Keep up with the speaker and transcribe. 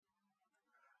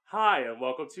Hi, and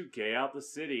welcome to Gay Out the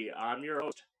City. I'm your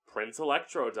host, Prince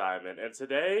Electro Diamond, and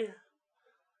today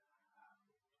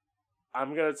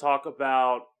I'm going to talk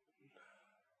about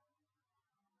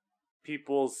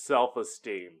people's self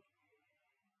esteem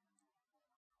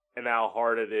and how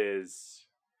hard it is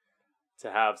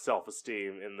to have self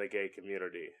esteem in the gay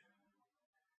community.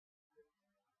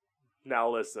 Now,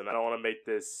 listen, I don't want to make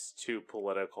this too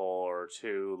political or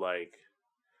too,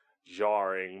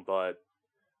 jarring, but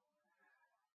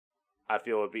I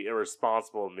feel it would be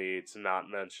irresponsible of me to not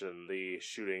mention the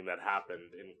shooting that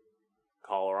happened in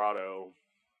Colorado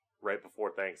right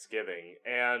before Thanksgiving.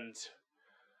 And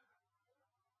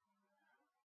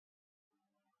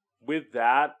with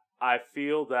that, I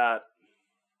feel that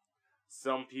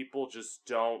some people just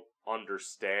don't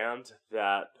understand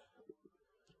that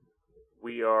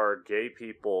we are gay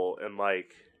people, and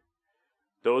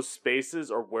those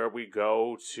spaces are where we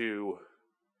go to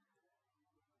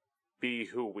be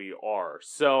who we are.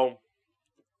 So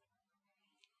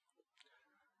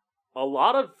a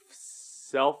lot of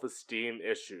self-esteem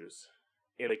issues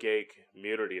in the gay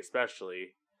community especially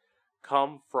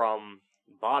come from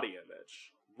body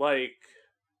image.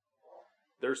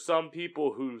 There's some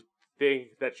people who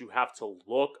think that you have to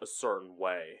look a certain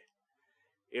way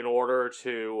in order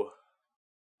to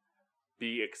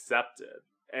be accepted.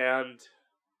 And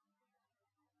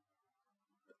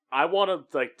I want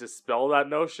to dispel that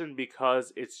notion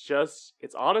because it's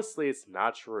honestly, it's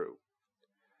not true.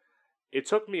 It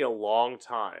took me a long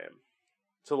time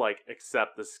to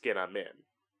accept the skin I'm in.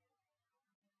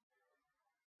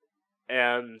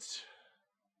 And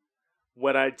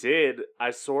when I did,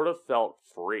 I sort of felt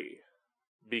free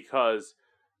because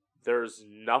there's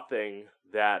nothing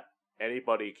that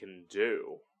anybody can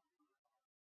do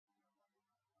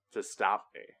to stop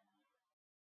me.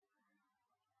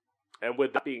 And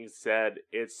with that being said,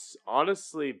 it's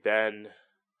honestly been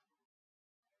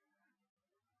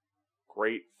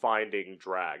great finding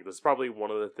drag. This is probably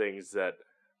one of the things that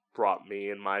brought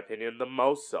me, in my opinion, the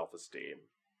most self-esteem.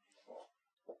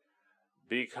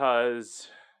 Because,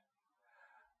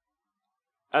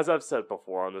 as I've said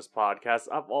before on this podcast,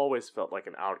 I've always felt like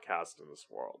an outcast in this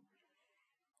world.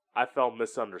 I felt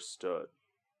misunderstood.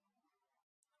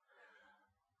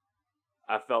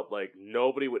 I felt like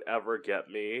nobody would ever get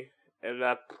me, and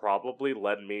that probably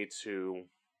led me to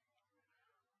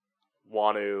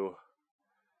want to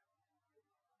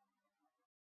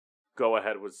go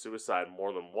ahead with suicide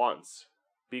more than once.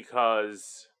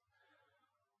 Because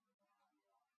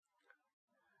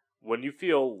when you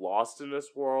feel lost in this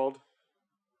world,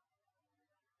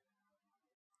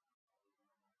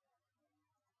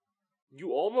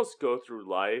 you almost go through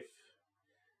life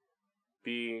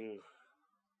being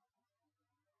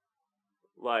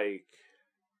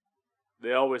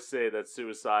they always say that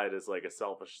suicide is a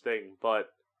selfish thing, but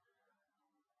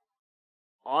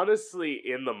honestly,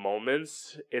 in the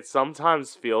moments, it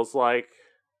sometimes feels like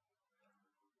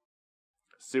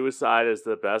suicide is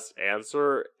the best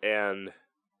answer, and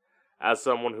as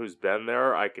someone who's been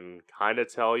there, I can kind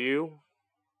of tell you,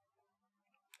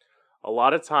 a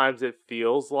lot of times it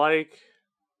feels like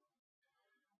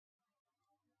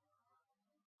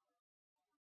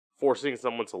forcing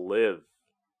someone to live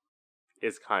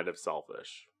is kind of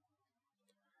selfish.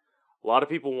 A lot of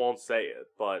people won't say it,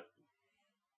 but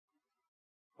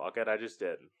fuck it, I just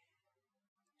did.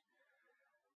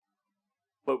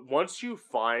 But once you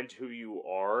find who you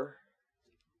are,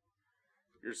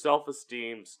 your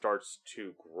self-esteem starts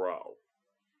to grow.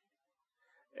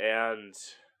 And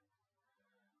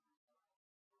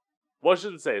well, I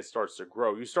shouldn't say it starts to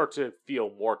grow. You start to feel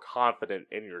more confident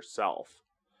in yourself.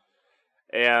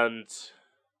 And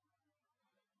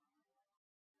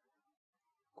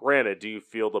granted, do you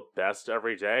feel the best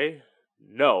every day?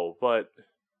 No, but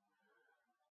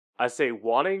I say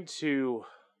wanting to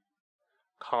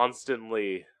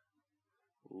constantly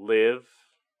live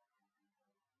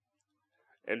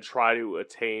and try to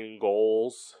attain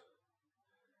goals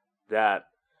that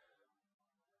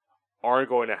aren't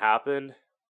going to happen,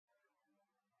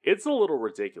 it's a little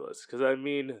ridiculous. Because,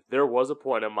 there was a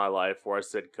point in my life where I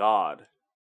said, God,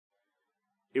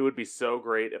 it would be so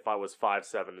great if I was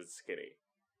 5'7" and skinny.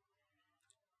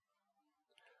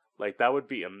 That would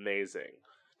be amazing.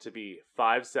 To be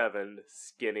 5'7",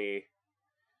 skinny,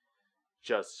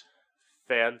 just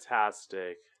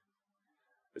fantastic.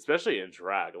 Especially in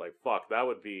drag. Fuck, that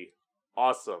would be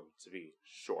awesome to be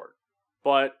short.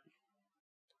 But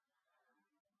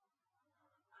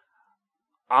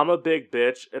I'm a big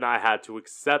bitch, and I had to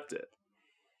accept it.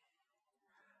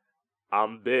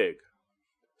 I'm big.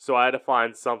 So I had to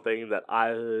find something that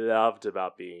I loved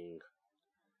about being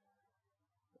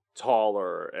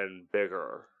taller and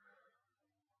bigger.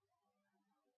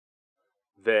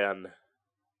 than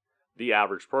the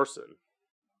average person.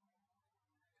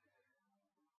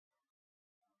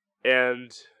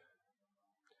 And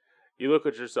you look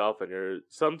at yourself and you're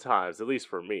sometimes, at least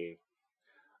for me,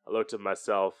 I looked at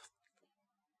myself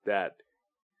that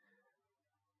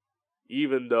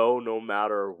even though no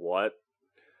matter what,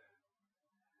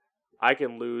 I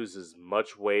can lose as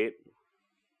much weight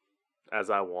as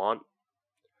I want,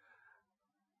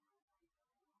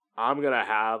 I'm gonna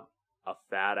have a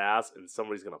fat ass and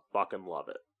somebody's gonna fucking love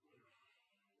it.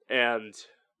 And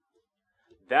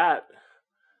that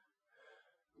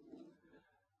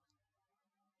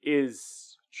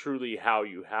is truly how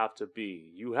you have to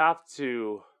be. You have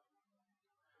to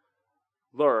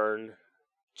learn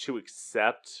to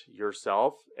accept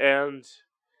yourself, and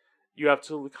you have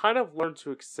to kind of learn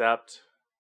to accept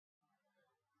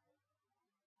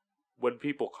when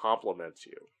people compliment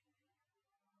you.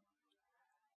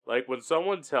 Like when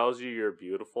someone tells you you're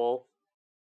beautiful,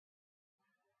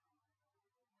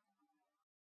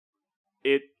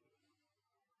 it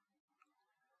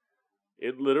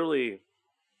literally,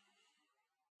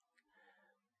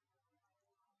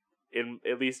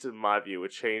 at least in my view, it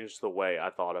changed the way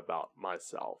I thought about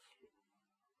myself.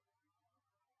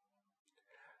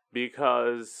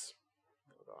 Because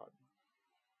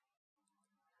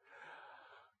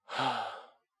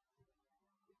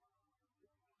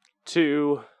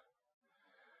to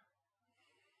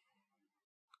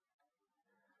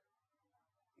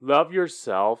love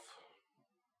yourself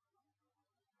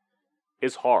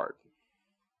is hard.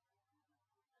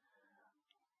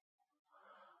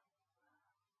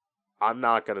 I'm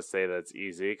not going to say that it's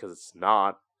easy because it's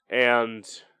not. And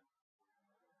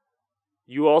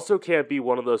you also can't be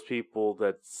one of those people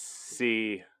that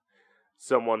see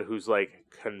someone who's like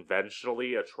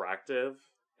conventionally attractive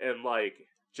and like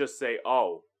just say,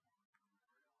 oh,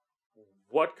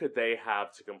 what could they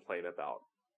have to complain about?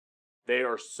 They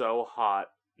are so hot,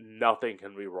 nothing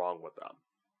can be wrong with them.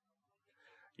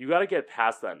 You got to get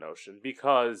past that notion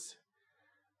because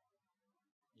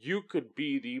you could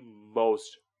be the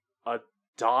most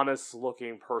Adonis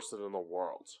looking person in the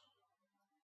world.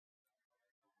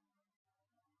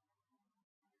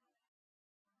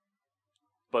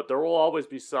 But there will always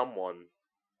be someone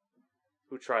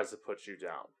who tries to put you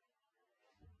down.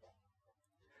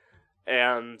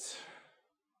 And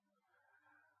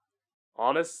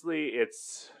honestly,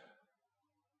 it's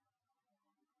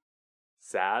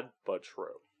sad but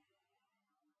true.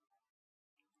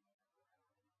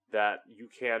 That you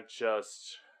can't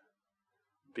just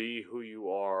be who you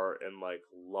are and like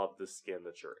love the skin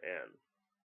that you're in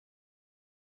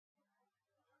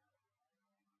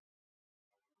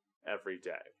every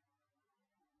day.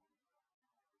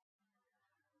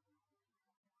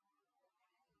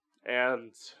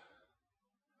 And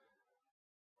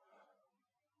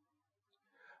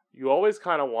you always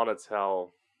kind of want to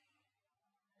tell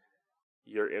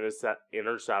your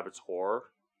inner saboteur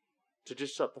to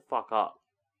just shut the fuck up.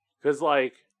 Because,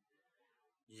 like,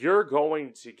 you're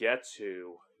going to get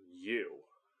to you.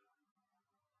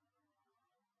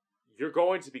 You're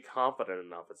going to be confident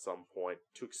enough at some point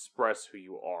to express who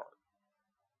you are.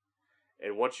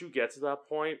 And once you get to that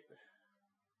point,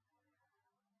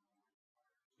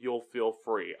 you'll feel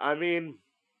free. I mean,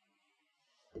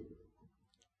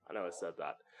 I know I said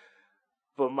that.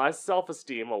 But my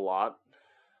self-esteem a lot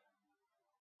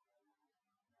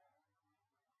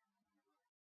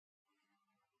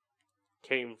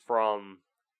came from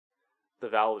the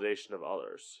validation of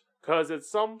others. Because at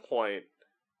some point,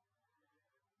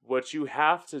 what you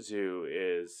have to do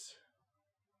is,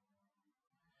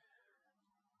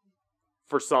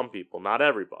 for some people, not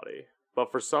everybody,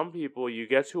 but for some people, you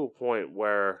get to a point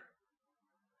where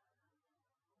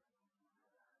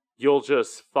you'll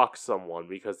just fuck someone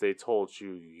because they told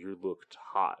you you looked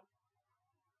hot.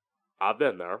 I've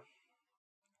been there.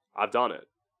 I've done it.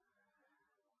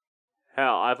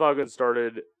 Hell, I fucking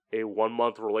started a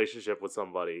 1-month relationship with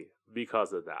somebody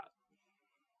because of that.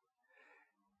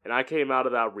 And I came out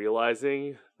of that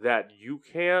realizing that you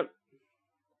can't,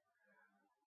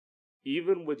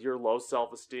 even with your low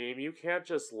self-esteem, you can't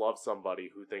just love somebody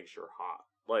who thinks you're hot.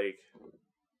 Like,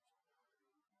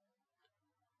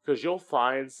 because you'll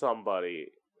find somebody,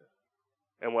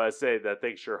 and when I say that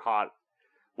thinks you're hot,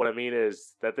 what I mean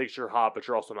is that thinks you're hot, but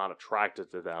you're also not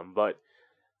attracted to them. But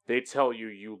they tell you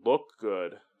you look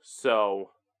good,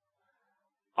 so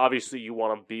obviously you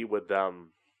want to be with them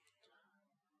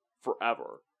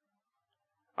forever.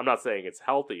 I'm not saying it's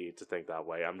healthy to think that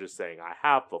way. I'm just saying I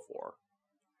have before.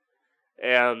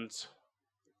 And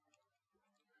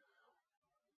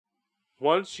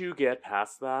once you get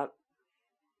past that,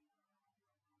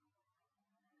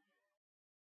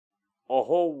 a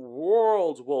whole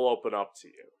world will open up to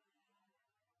you.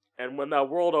 And when that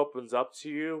world opens up to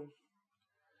you,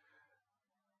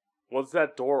 once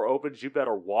that door opens, you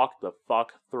better walk the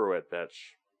fuck through it,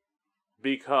 bitch.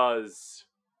 Because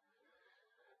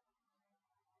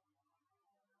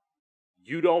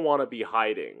you don't want to be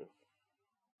hiding.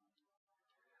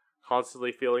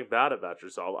 Constantly feeling bad about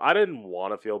yourself. I didn't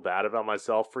want to feel bad about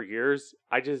myself for years.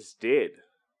 I just did.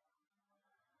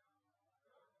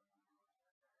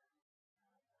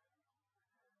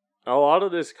 A lot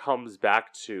of this comes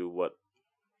back to what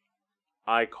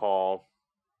I call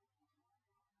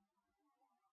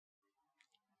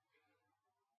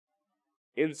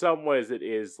in some ways it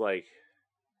is like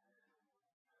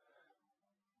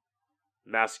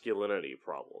masculinity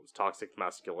problems, toxic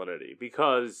masculinity,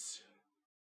 because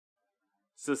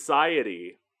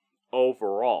society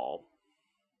overall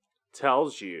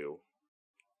tells you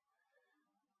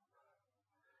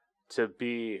to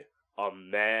be a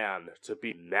man, to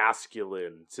be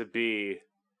masculine, to be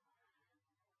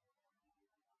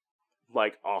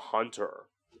like a hunter.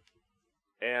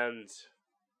 And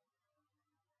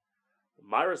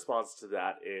my response to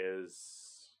that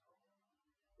is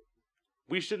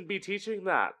we shouldn't be teaching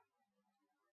that.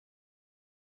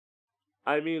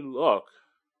 I mean, look,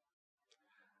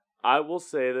 I will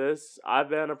say this. I've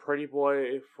been like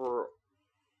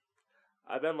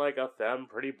a femme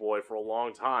pretty boy for a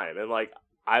long time. And like,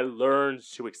 I learned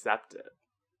to accept it.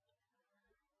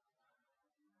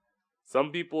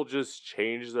 Some people just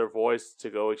change their voice to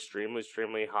go extremely,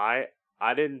 extremely high.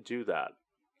 I didn't do that.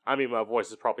 I mean, my voice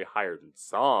is probably higher than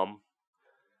some.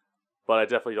 But I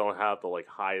definitely don't have the like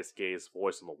highest, gayest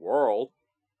voice in the world.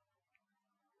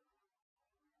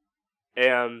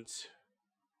 And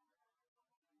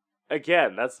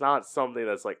again, that's not something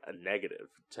that's like a negative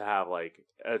to have like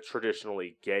a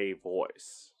traditionally gay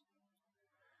voice.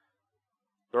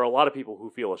 There are a lot of people who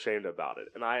feel ashamed about it,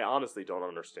 and I honestly don't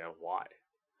understand why.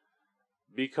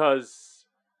 Because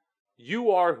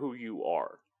you are who you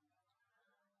are.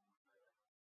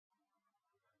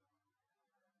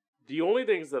 The only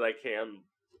things that I can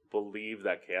believe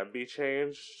that can be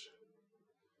changed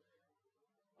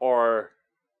are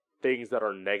things that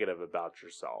are negative about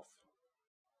yourself.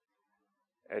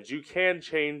 And you can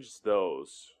change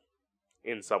those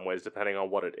in some ways, depending on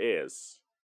what it is,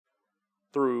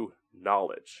 through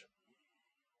knowledge,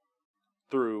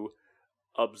 through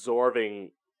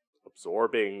absorbing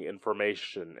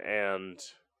information, and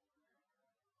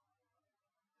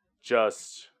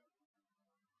just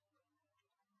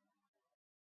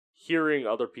hearing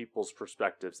other people's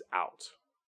perspectives out.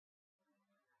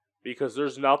 Because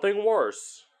there's nothing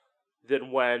worse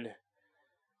than when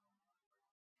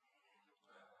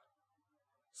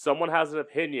someone has an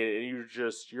opinion and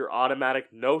your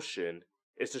automatic notion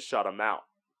is to shut them out.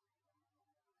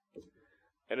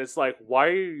 And it's like, why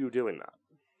are you doing that?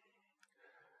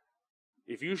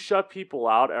 If you shut people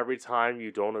out every time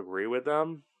you don't agree with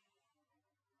them,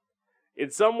 in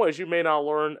some ways you may not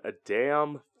learn a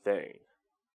damn thing.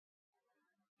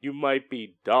 You might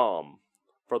be dumb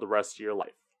for the rest of your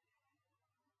life.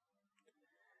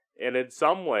 And in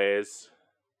some ways,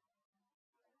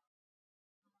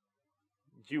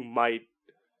 you might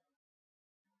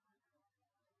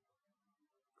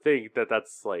think that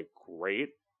that's like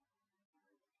great,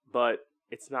 but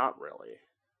it's not really.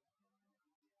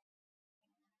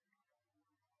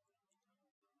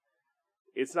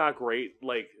 It's not great.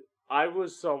 Like, I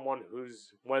was someone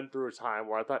who's went through a time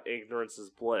where I thought ignorance is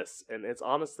bliss, and it's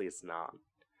not.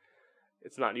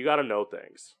 It's not. You gotta know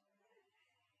things.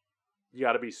 You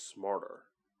gotta be smarter.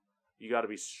 You gotta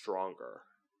be stronger.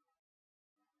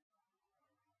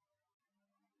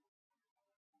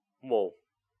 Well,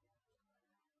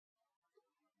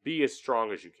 be as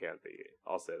strong as you can be.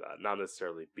 I'll say that. Not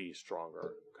necessarily be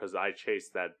stronger. Because I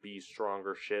chased that be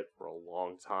stronger shit for a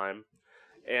long time.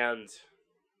 And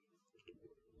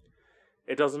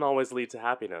it doesn't always lead to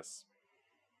happiness.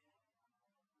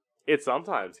 It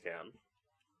sometimes can.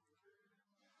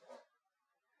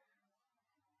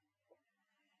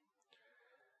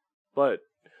 But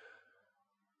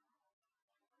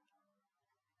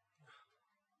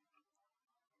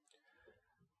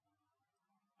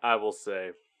I will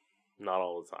say, not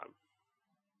all the time.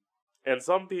 And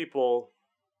some people,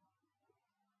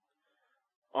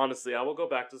 honestly, I will go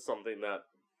back to something that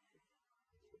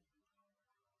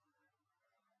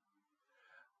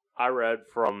I read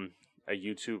from a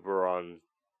YouTuber on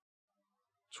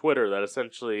Twitter that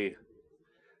essentially,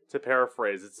 to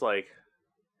paraphrase, it's like,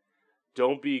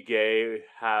 don't be gay,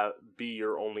 be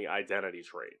your only identity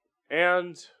trait.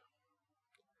 And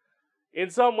in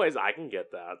some ways, I can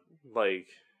get that. Like,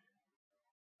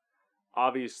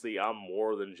 obviously I'm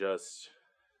more than just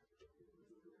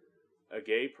a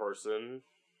gay person.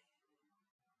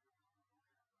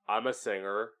 I'm a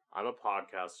singer. I'm a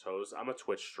podcast host. I'm a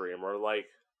Twitch streamer. Like,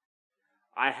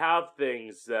 I have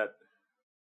things that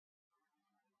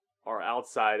are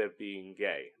outside of being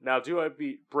gay. Now, do I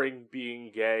bring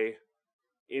being gay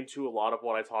into a lot of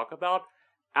what I talk about?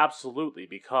 Absolutely,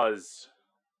 because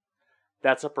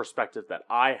that's a perspective that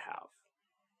I have.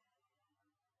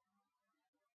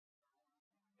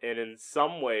 And in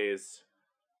some ways,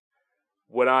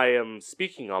 when I am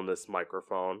speaking on this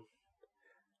microphone,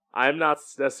 I'm not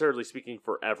necessarily speaking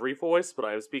for every voice, but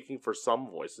I am speaking for some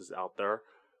voices out there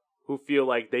who feel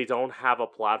like they don't have a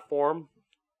platform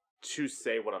to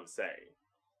say what I'm saying.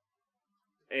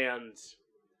 And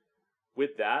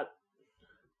with that,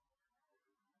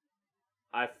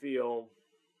 I feel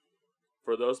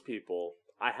for those people,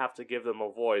 I have to give them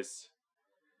a voice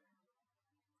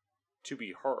to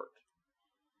be heard.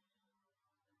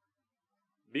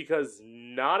 Because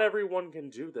not everyone can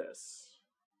do this.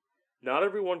 Not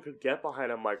everyone could get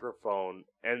behind a microphone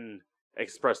and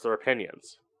express their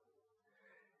opinions.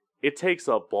 It takes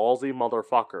a ballsy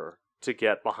motherfucker to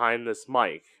get behind this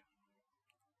mic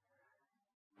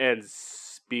and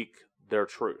speak their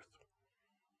truth.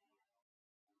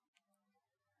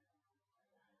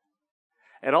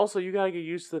 And also, you gotta get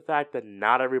used to the fact that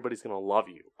not everybody's gonna love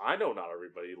you. I know not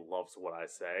everybody loves what I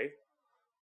say.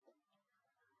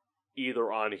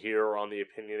 Either on here or on the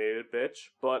opinionated bitch.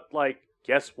 But, like,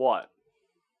 guess what?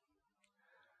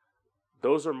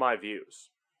 Those are my views.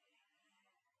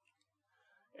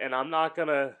 And I'm not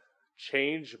gonna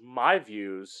change my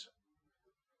views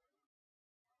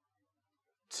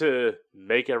to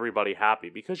make everybody happy.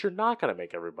 Because you're not gonna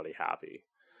make everybody happy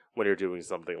when you're doing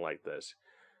something like this.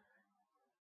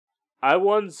 I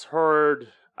once heard,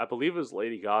 I believe it was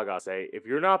Lady Gaga, say, if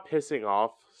you're not pissing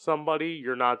off somebody,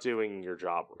 you're not doing your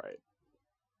job right.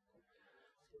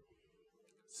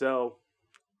 So,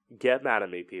 get mad at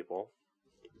me, people.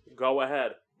 Go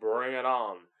ahead, bring it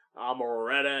on. I'm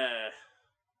ready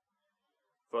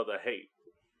for the hate.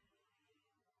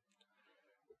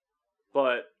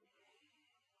 But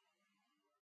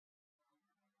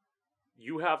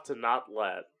you have to not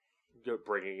let,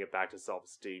 bringing it back to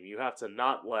self-esteem, you have to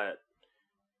not let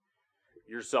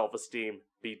your self-esteem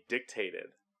be dictated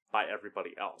by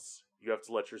everybody else. You have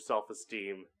to let your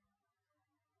self-esteem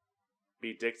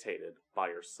be dictated by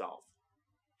yourself.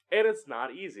 And it's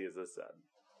not easy, as I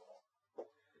said.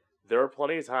 There are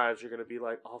plenty of times you're going to be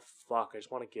like, oh fuck, I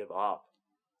just want to give up.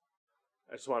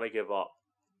 I just want to give up.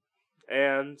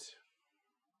 And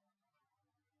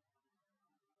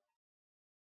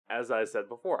as I said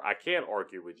before, I can't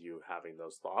argue with you having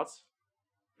those thoughts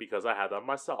because I had them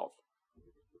myself.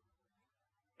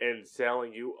 And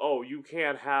telling you, oh, you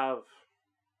can't have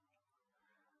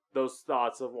those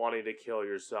thoughts of wanting to kill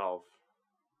yourself.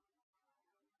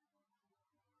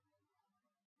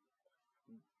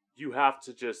 You have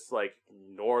to just, like,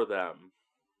 ignore them.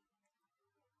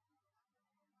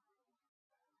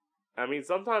 I mean,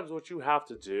 sometimes what you have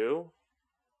to do,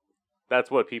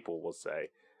 that's what people will say.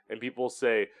 And people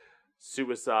say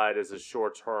suicide is a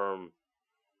short-term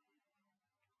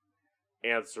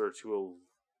answer to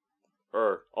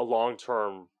a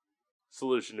long-term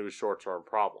solution to a short-term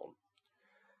problem.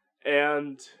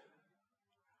 And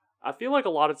I feel like a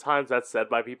lot of times that's said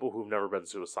by people who've never been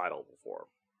suicidal before.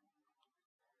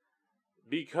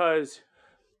 Because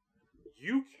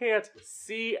you can't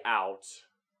see out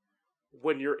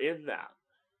when you're in that.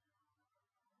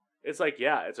 It's like,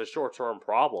 yeah, it's a short-term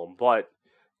problem, but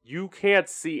you can't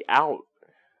see out.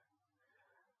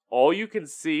 All you can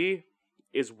see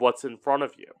is what's in front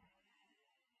of you.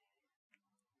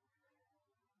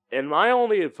 And my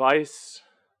only advice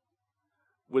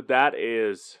with that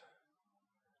is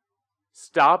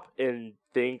stop and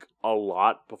think a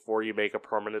lot before you make a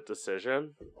permanent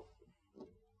decision.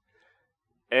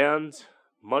 And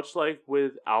much like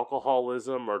with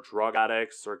alcoholism or drug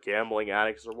addicts or gambling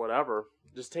addicts or whatever,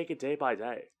 just take it day by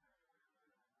day.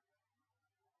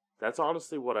 That's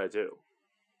honestly what I do.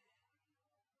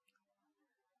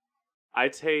 I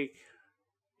take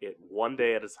it one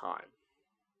day at a time.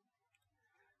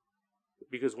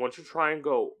 Because once you try and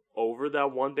go over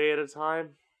that one day at a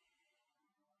time,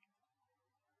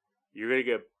 you're going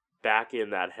to get back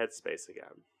in that headspace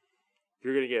again.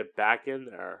 You're going to get back in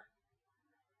there.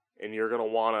 And you're going to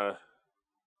want to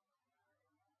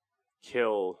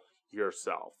kill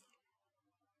yourself.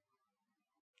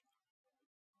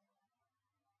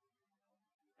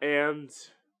 And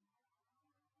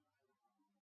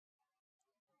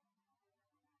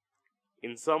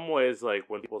in some ways, like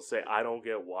when people say, I don't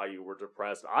get why you were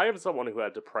depressed, I am someone who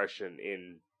had depression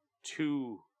in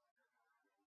two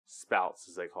spouts,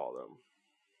 as they call them.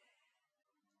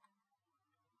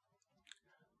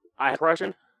 I had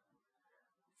depression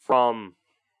from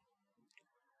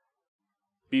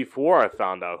before I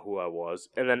found out who I was,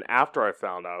 and then after I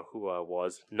found out who I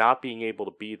was, not being able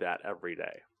to be that every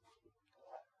day.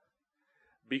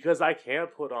 Because I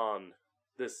can't put on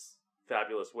this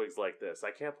fabulous wigs like this.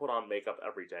 I can't put on makeup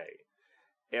every day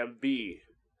and be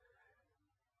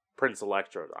Prince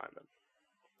Electro Diamond.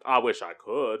 I wish I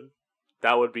could.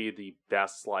 That would be the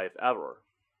best life ever.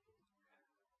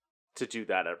 To do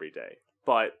that every day.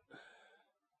 But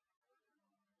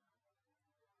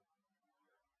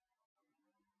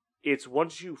it's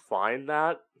once you find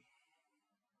that,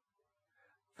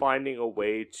 finding a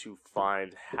way to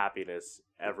find happiness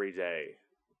every day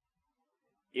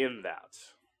in that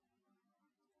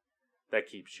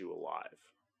keeps you alive.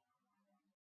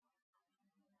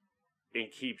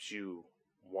 It keeps you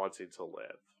wanting to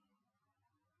live.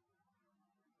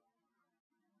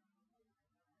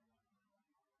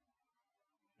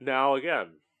 Now, again,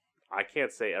 I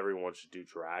can't say everyone should do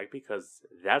drag because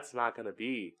that's not going to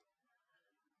be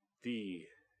the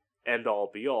end all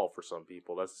be all for some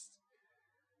people.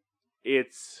 You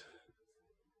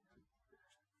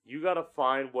gotta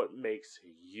find what makes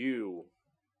you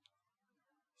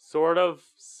sort of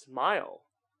smile.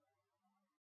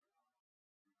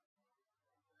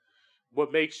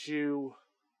 What makes you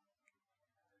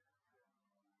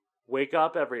wake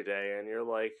up every day and you're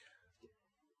like,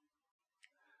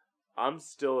 I'm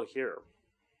still here.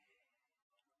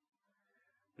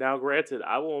 Now, granted,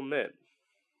 I will admit,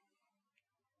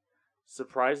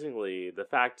 surprisingly, the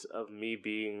fact of me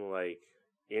being, like,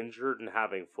 injured and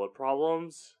having foot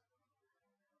problems,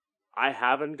 I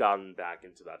haven't gotten back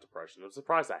into that depression. I'm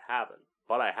surprised I haven't,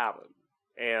 but I haven't.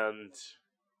 And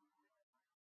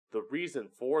the reason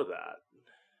for that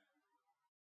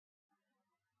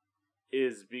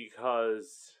is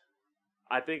because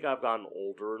I think I've gotten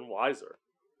older and wiser.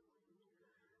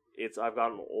 I've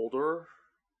gotten older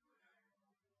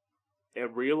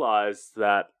and realized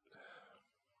that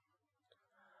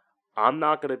I'm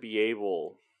not going to be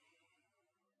able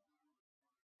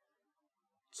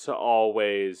to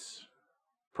always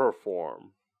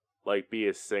perform, like be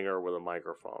a singer with a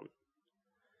microphone.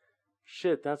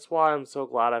 Shit, that's why I'm so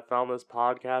glad I found this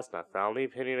podcast and I found the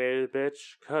Opinionated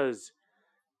Bitch, because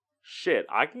shit,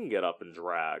 I can get up and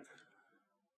drag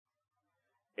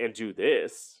and do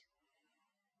this.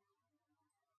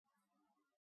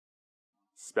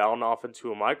 Spouting off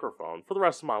into a microphone for the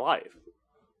rest of my life.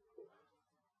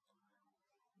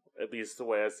 At least the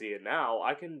way I see it now,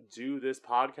 I can do this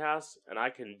podcast and I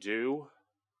can do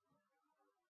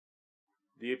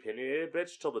the Opinionated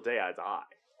Bitch till the day I die.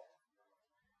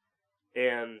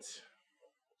 And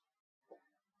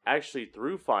actually,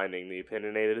 through finding the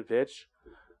Opinionated Bitch,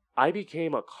 I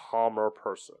became a calmer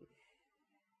person.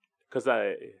 Because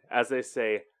as they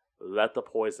say, let the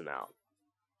poison out.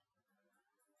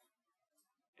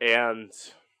 And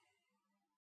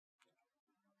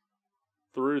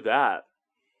through that,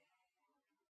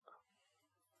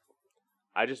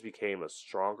 I just became a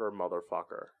stronger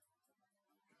motherfucker.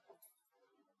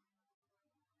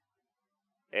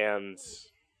 And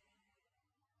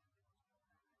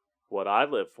what I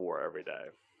live for every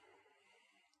day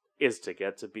is to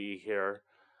get to be here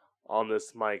on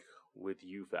this mic with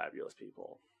you fabulous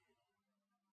people.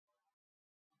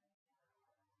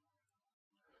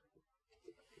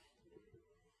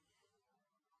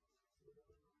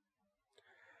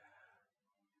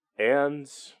 And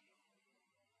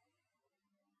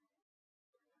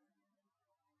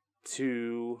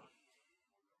to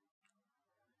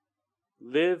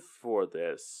live for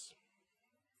this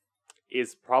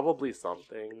is probably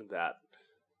something that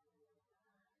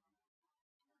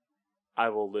I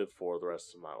will live for the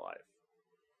rest of my life.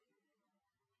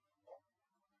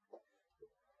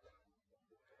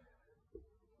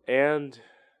 And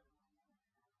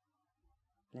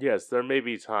yes, there may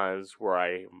be times where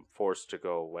I'm forced to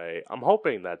go away. I'm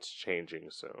hoping that's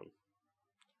changing soon.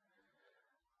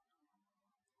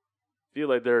 I feel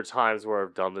like there are times where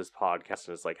I've done this podcast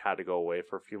and it's like had to go away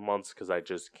for a few months because I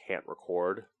just can't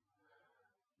record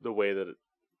the way that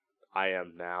I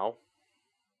am now.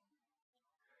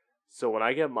 So when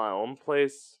I get my own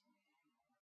place,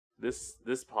 this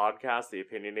podcast, The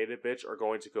Opinionated Bitch, are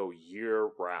going to go year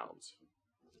round.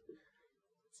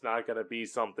 It's not going to be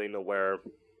something to where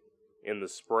in the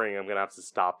spring I'm going to have to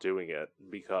stop doing it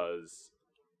because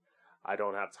I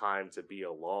don't have time to be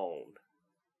alone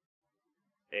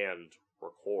and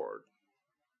record.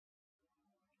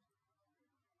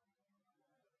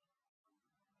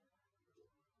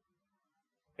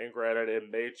 And granted,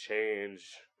 it may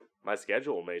change. My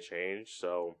schedule may change,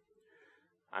 so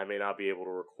I may not be able to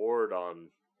record on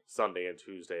Sunday and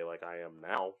Tuesday like I am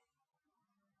now.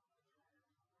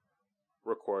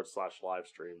 Record/live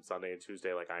stream Sunday and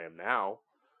Tuesday like I am now.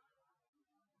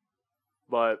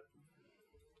 But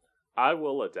I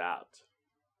will adapt.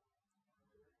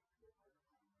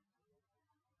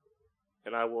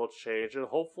 And I will change. And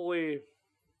hopefully,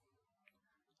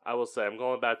 I will say I'm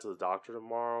going back to the doctor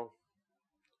tomorrow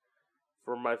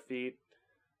for my feet.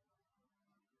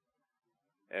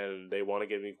 And they want to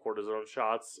give me cortisone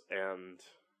shots. And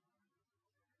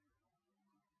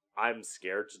I'm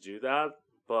scared to do that.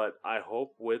 But I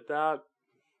hope with that,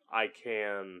 I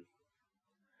can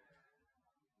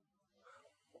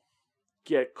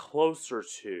get closer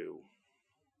to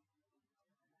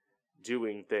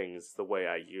doing things the way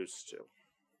I used to.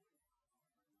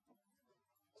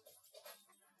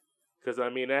 Because, I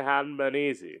mean, it hadn't been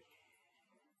easy.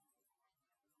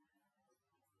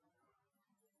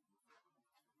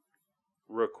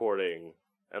 Recording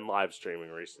and live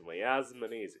streaming recently. It hasn't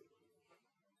been easy.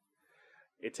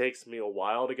 It takes me a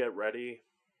while to get ready.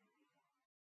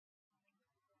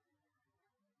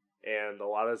 And a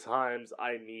lot of times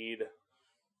I need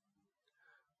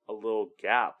a little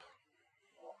gap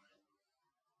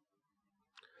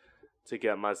to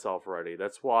get myself ready.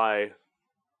 That's why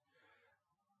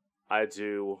I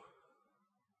do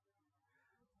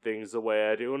things the way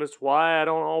I do, and it's why I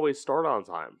don't always start on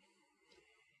time.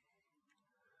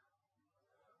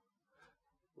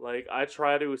 Like, I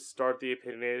try to start the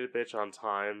Opinionated Bitch on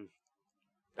time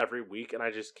every week, and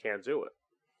I just can't do it.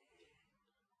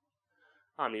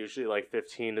 I'm usually like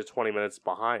 15 to 20 minutes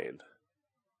behind.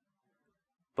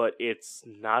 But it's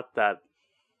not that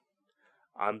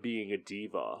I'm being a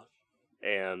diva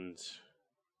and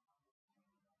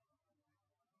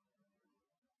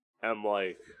am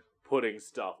like putting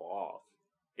stuff off.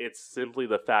 It's simply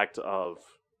the fact of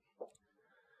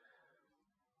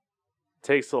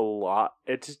takes a lot.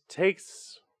 It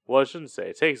takes, well, I shouldn't say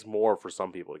it takes more for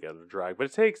some people to get into drag, but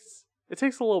it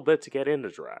takes a little bit to get into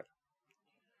drag.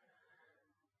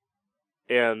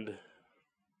 And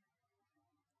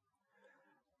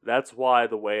that's why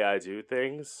the way I do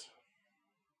things,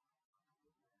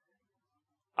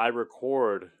 I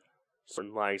record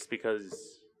certain lengths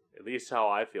because, at least how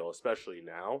I feel, especially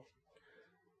now,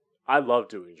 I love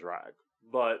doing drag,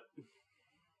 but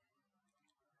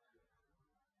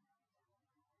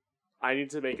I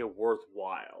need to make it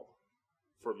worthwhile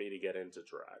for me to get into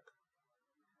drag.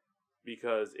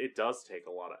 Because it does take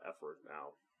a lot of effort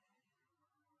now.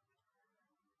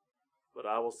 But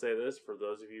I will say this, for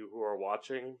those of you who are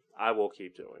watching, I will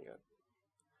keep doing it.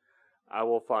 I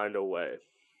will find a way.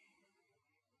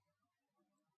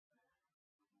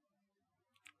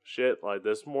 Shit, like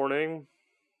this morning,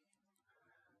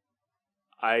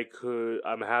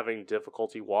 I'm having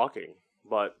difficulty walking,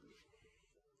 but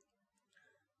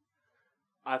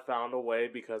I found a way,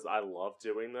 because I love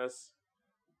doing this,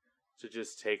 to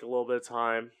just take a little bit of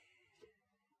time,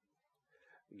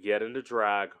 get into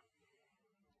drag,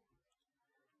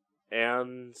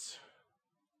 and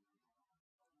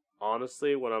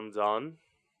honestly, when I'm done,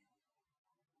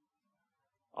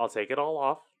 I'll take it all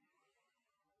off,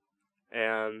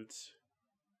 and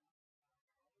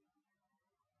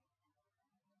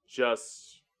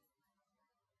just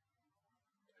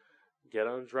get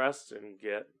undressed and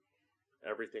get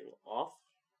everything off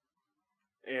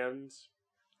and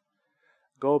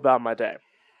go about my day.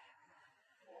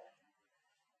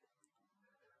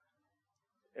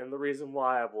 And the reason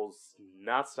why I will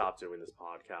not stop doing this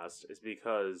podcast is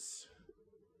because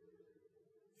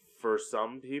for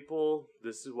some people,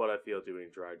 this is what I feel doing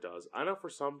drag does. I know for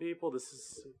some people, this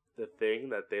is the thing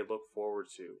that they look forward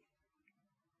to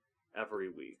every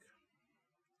week.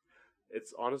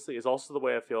 It's also the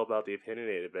way I feel about the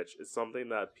Opinionated Bitch. It's something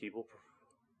that people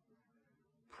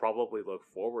probably look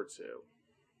forward to.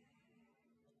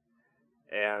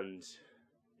 And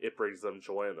it brings them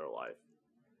joy in their life.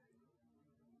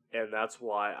 And that's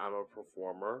why I'm a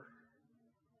performer.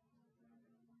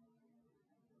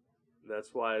 That's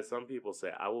why some people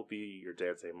say, I will be your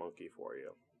dancing monkey for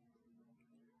you.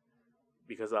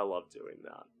 Because I love doing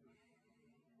that.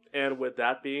 And with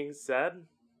that being said,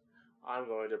 I'm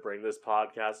going to bring this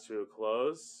podcast to a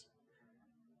close.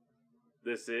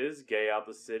 This is Gay Out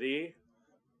the City.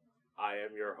 I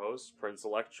am your host, Prince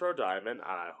Electro Diamond, and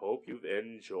I hope you've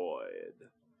enjoyed.